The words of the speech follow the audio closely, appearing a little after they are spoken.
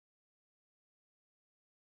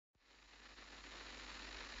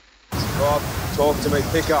Rob, talk to me.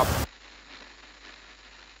 Pick up.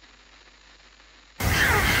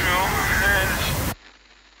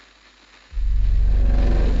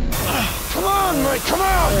 Come on, mate, come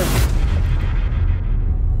on!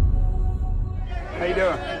 How you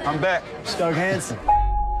doing? I'm back. Doug Hansen.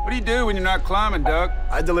 What do you do when you're not climbing, Doug?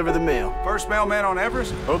 I deliver the mail. First mailman on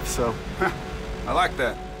Everest? Hope so. I like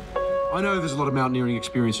that. I know there's a lot of mountaineering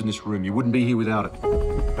experience in this room. You wouldn't be here without it.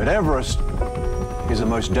 But Everest is the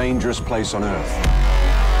most dangerous place on Earth.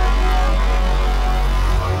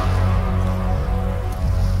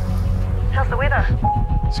 How's the weather?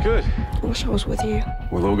 It's good. I wish I was with you.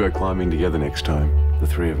 We'll all go climbing together next time, the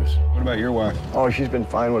three of us. What about your wife? Oh, she's been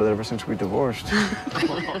fine with it ever since we divorced. Good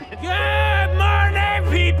morning,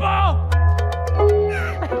 people!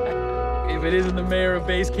 If it isn't the mayor of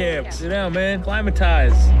base camp, sit down, man.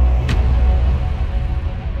 Climatize.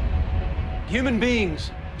 Human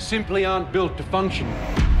beings simply aren't built to function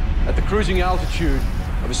at the cruising altitude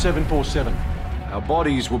of a 747. Our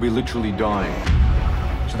bodies will be literally dying.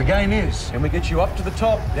 So the game is, can we get you up to the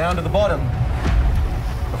top, down to the bottom,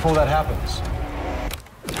 before that happens?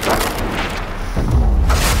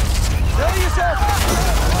 Steady yourself!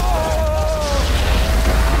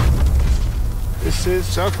 This is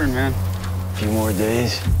suffering, man. A few more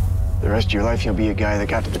days. The rest of your life, you'll be a guy that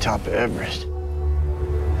got to the top of Everest.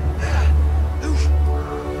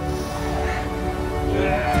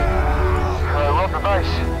 Welcome to base.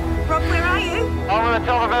 Rob, where are you? I'm on the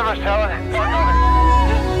top of Everest, Helen.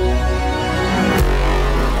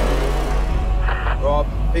 Rob,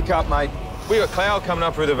 pick up, mate. We got cloud coming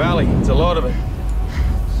up through the valley. It's a lot of it.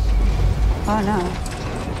 Oh, no.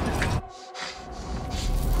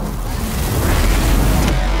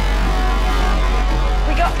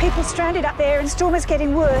 We got people stranded up there and storm is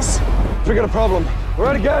getting worse. We got a problem. We're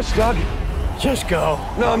out of gas, Doug. Just go.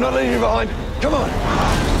 No, I'm not leaving you behind. Come on.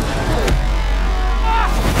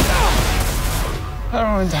 I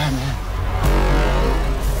don't want to die, man.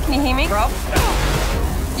 Can you hear me? Rob?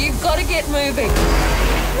 You've got to get moving.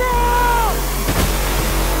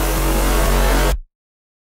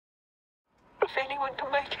 If anyone can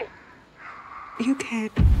make it, you can.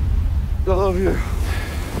 I love you.